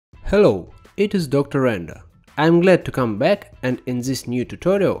Hello, it is Dr. Render. I am glad to come back, and in this new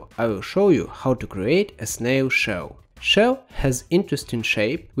tutorial I will show you how to create a snail shell. Shell has interesting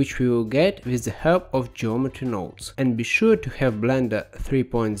shape, which we will get with the help of geometry nodes. And be sure to have Blender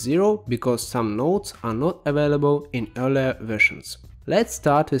 3.0 because some nodes are not available in earlier versions. Let's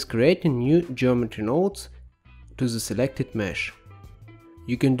start with creating new geometry nodes to the selected mesh.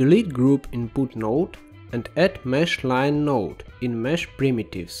 You can delete group input node and add mesh line node in mesh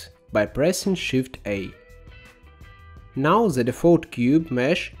primitives by pressing Shift A. Now the default cube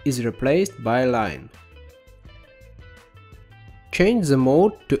mesh is replaced by line. Change the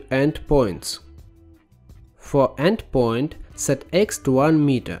mode to endpoints. For endpoint, set x to 1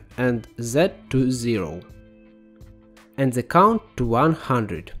 meter and z to 0, and the count to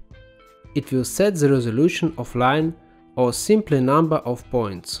 100. It will set the resolution of line or simply number of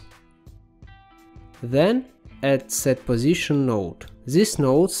points. Then add set position node. This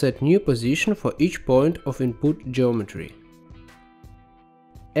node set new position for each point of input geometry.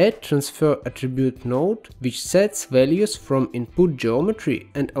 Add transfer attribute node, which sets values from input geometry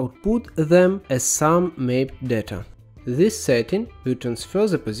and output them as some mapped data. This setting will transfer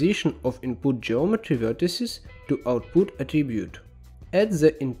the position of input geometry vertices to output attribute. Add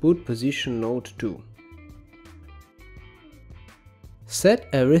the input position node too. Set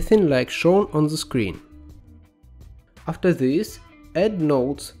everything like shown on the screen. After this, add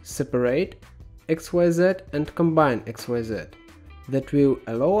nodes separate XYZ and combine XYZ. That will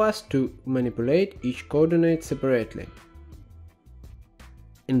allow us to manipulate each coordinate separately.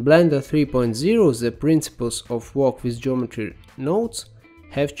 In Blender 3.0 the principles of work with geometry nodes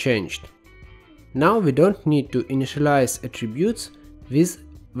have changed. Now we don't need to initialize attributes with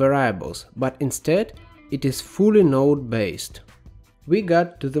variables, but instead it is fully node based. We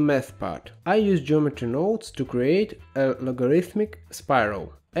got to the math part. I use geometry nodes to create a logarithmic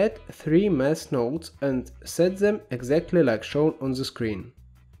spiral. Add 3 math nodes and set them exactly like shown on the screen.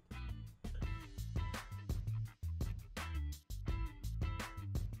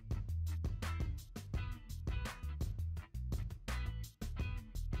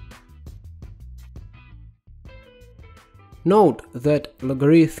 Note that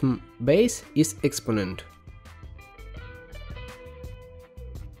logarithm base is exponent.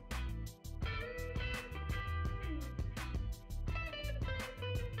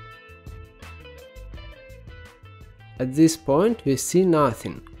 At this point we see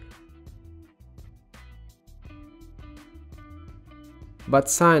nothing,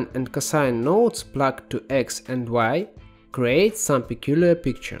 but sine and cosine nodes plugged to x and y create some peculiar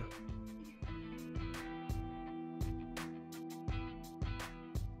picture.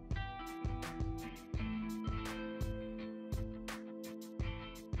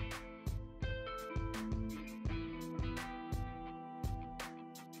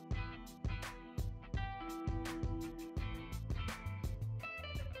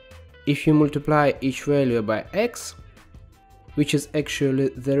 If you multiply each value by x, which is actually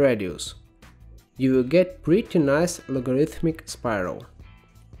the radius, you will get pretty nice logarithmic spiral.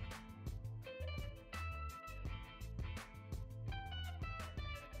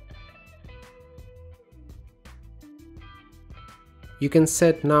 You can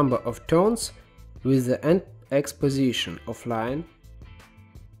set number of turns with the end x position of line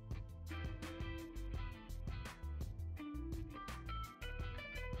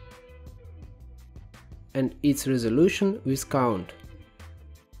and its resolution with count.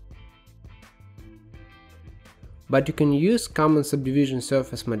 But you can use common subdivision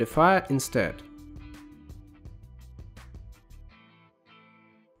surface modifier instead.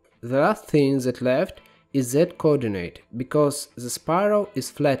 The last thing that left is z coordinate, because the spiral is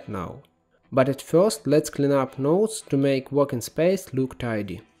flat now. But at first let's clean up nodes to make working space look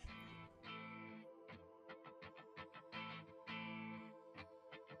tidy.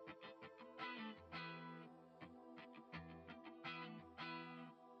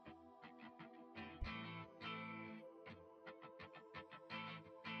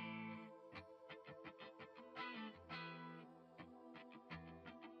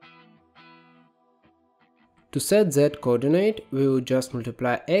 To set z coordinate, we will just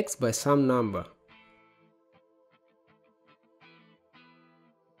multiply x by some number.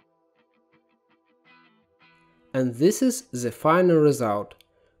 And this is the final result,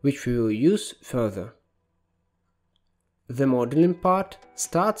 which we will use further. The modeling part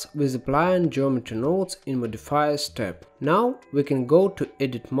starts with applying geometry nodes in modifier step. Now we can go to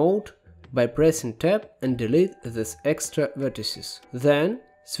edit mode by pressing tab and delete these extra vertices. Then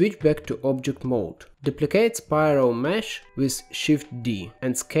switch back to object mode. Duplicate spiral mesh with Shift D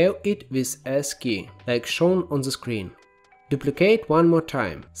and scale it with S key, like shown on the screen. Duplicate one more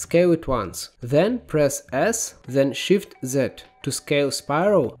time, scale it once, then press S, then Shift Z to scale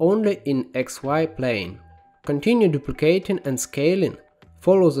spiral only in XY plane. Continue duplicating and scaling,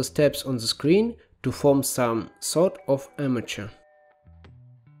 follow the steps on the screen to form some sort of armature.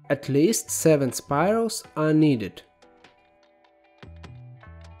 At least 7 spirals are needed.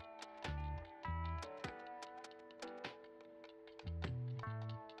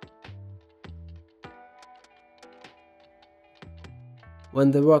 When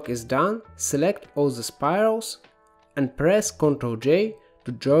the work is done, select all the spirals and press Ctrl J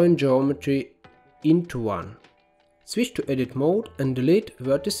to join geometry into one. Switch to edit mode and delete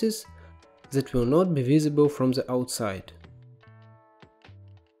vertices that will not be visible from the outside.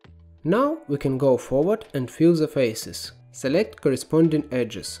 Now we can go forward and fill the faces. Select corresponding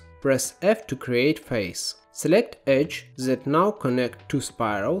edges. Press F to create face. Select edge that now connect two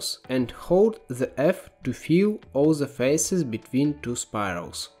spirals and hold the F to fill all the faces between two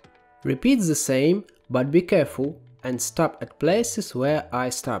spirals. Repeat the same, but be careful and stop at places where I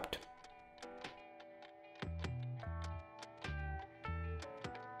stopped.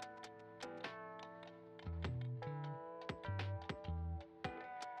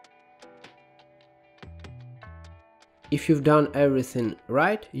 If you've done everything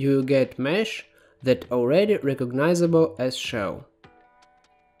right, you will get mesh that already recognizable as shell.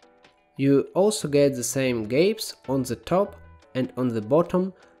 You also get the same gapes on the top and on the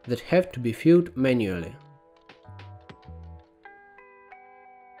bottom that have to be filled manually.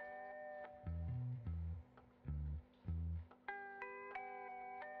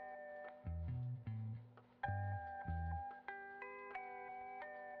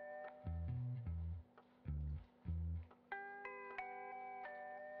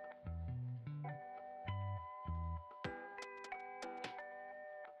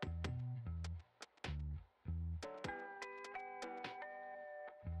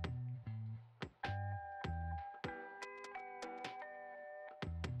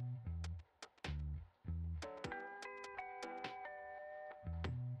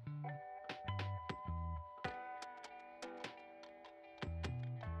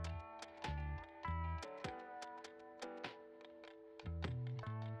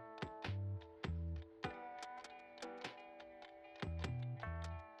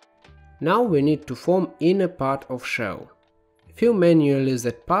 Now we need to form inner part of shell. Fill manually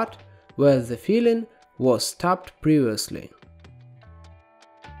that part where the filling was stopped previously.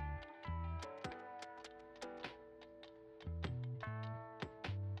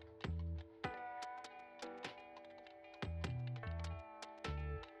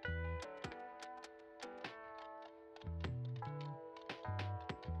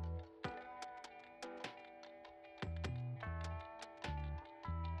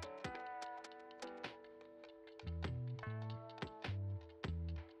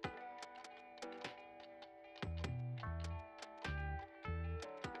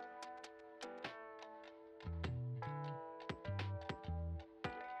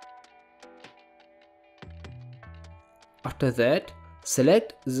 After that,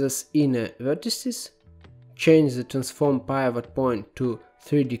 select these inner vertices, change the transform pivot point to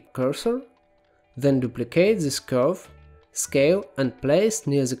 3D cursor, then duplicate this curve, scale and place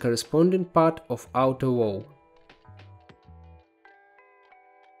near the corresponding part of outer wall.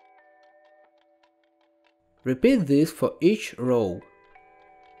 Repeat this for each row.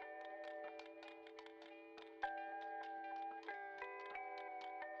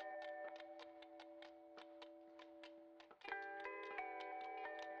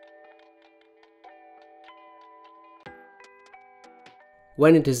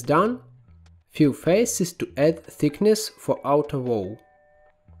 When it is done, fill faces to add thickness for outer wall.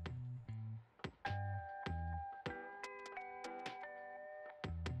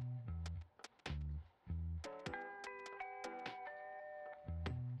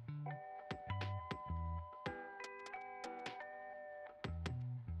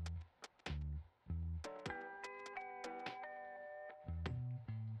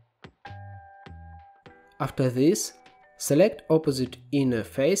 After this, select opposite inner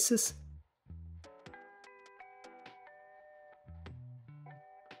faces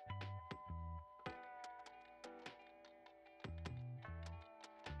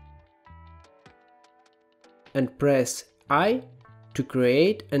and press I to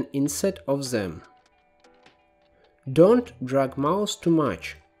create an inset of them. Don't drag mouse too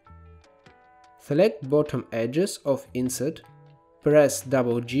much. Select bottom edges of inset, press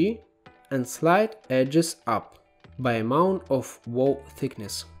double G and slide edges up by amount of wall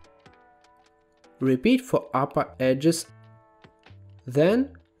thickness. Repeat for upper edges,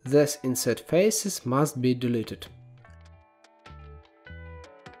 then these inset faces must be deleted.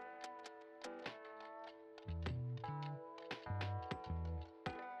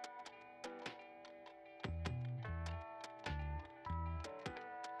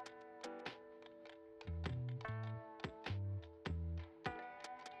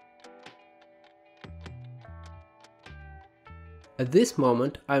 At this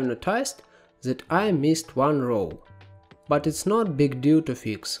moment I've noticed that I missed one row, but it's not big deal to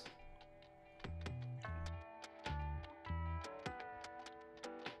fix.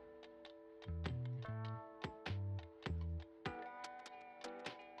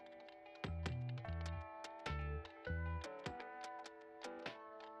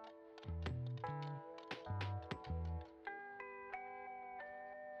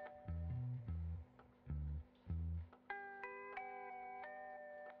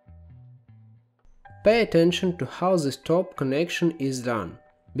 Pay attention to how this top connection is done,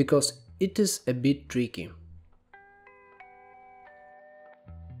 because it is a bit tricky.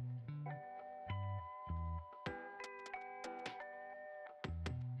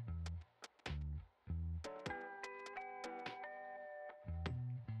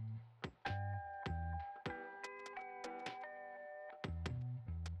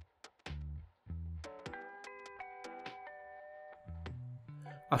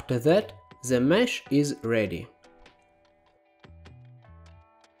 After that, the mesh is ready.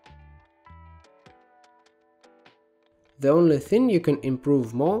 The only thing you can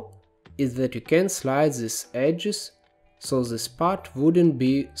improve more is that you can slide these edges so this part wouldn't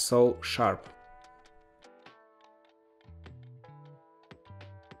be so sharp.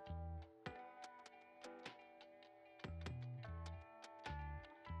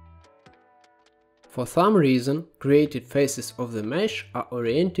 For some reason, created faces of the mesh are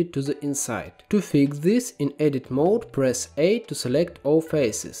oriented to the inside. To fix this, in edit mode press A to select all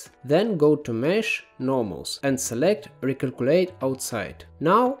faces, then go to Mesh, Normals and select Recalculate Outside.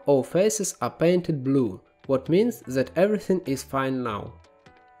 Now all faces are painted blue, what means that everything is fine now.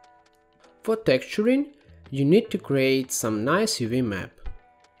 For texturing, you need to create some nice UV map.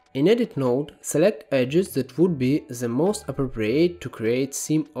 In edit mode, select edges that would be the most appropriate to create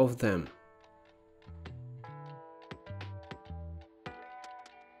seam of them.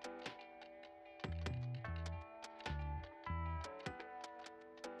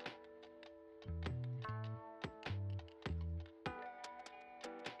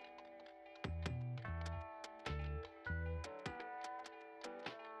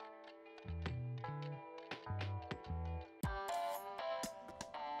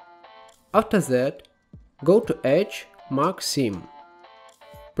 After that, go to Edge, mark Seam.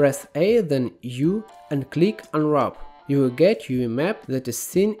 Press A then U and click Unwrap. You will get UV map that is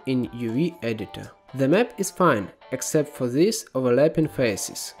seen in UV editor. The map is fine, except for these overlapping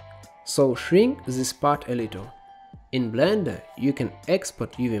faces, so shrink this part a little. In Blender you can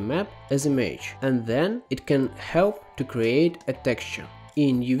export UV map as image, and then it can help to create a texture.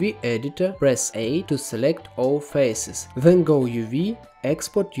 In UV editor, press A to select all faces, then go UV,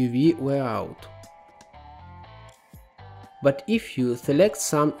 export UV layout. But if you select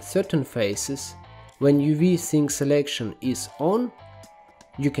some certain faces, when UV Sync selection is on,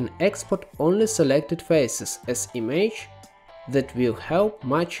 you can export only selected faces as image. That will help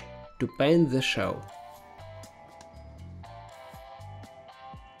much to paint the shell.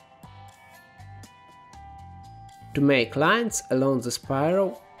 To make lines along the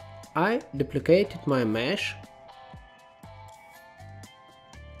spiral, I duplicated my mesh,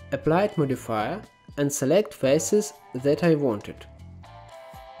 applied modifier and select faces that I wanted.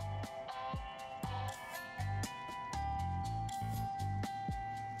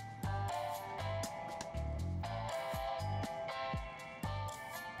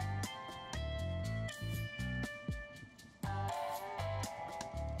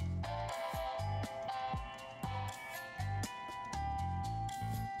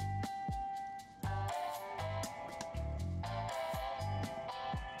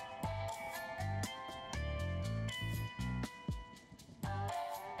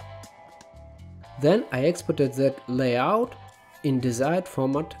 Then I exported that layout in desired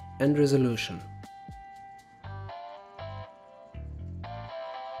format and resolution.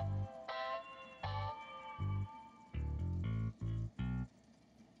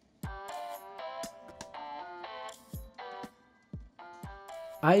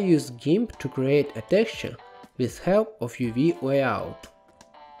 I used GIMP to create a texture with help of UV layout,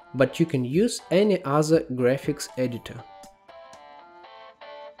 but you can use any other graphics editor.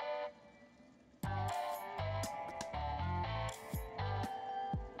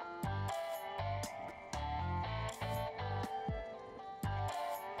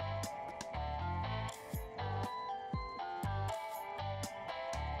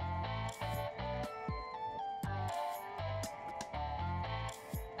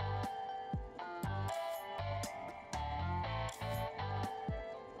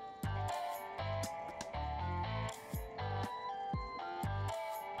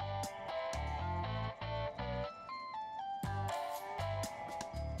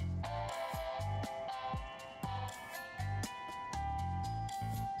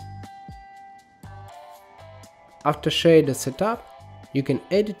 After shader setup, you can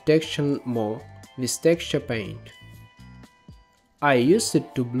edit texture more with texture paint. I used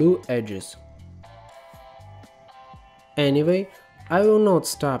it to blur edges. Anyway, I will not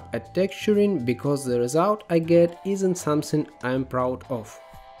stop at texturing because the result I get isn't something I'm proud of.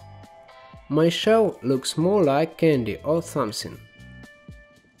 My shell looks more like candy or something.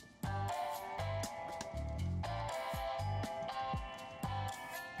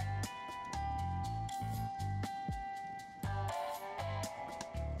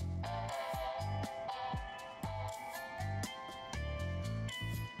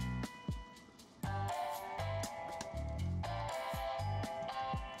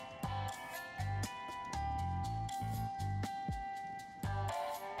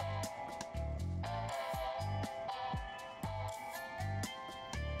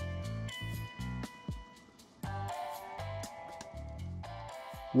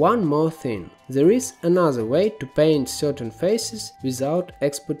 One more thing, there is another way to paint certain faces without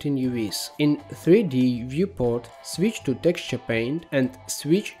exporting UVs. In 3D viewport, switch to texture paint and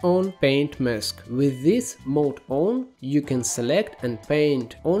switch on paint mask. With this mode on, you can select and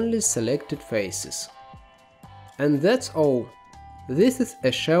paint only selected faces. And that's all. This is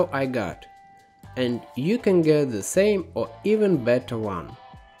a shell I got, and you can get the same or even better one.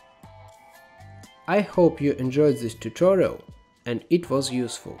 I hope you enjoyed this tutorial and it was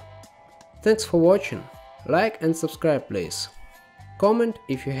useful. Thanks for watching, like and subscribe please. Comment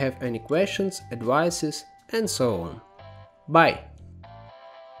if you have any questions, advices and so on. Bye!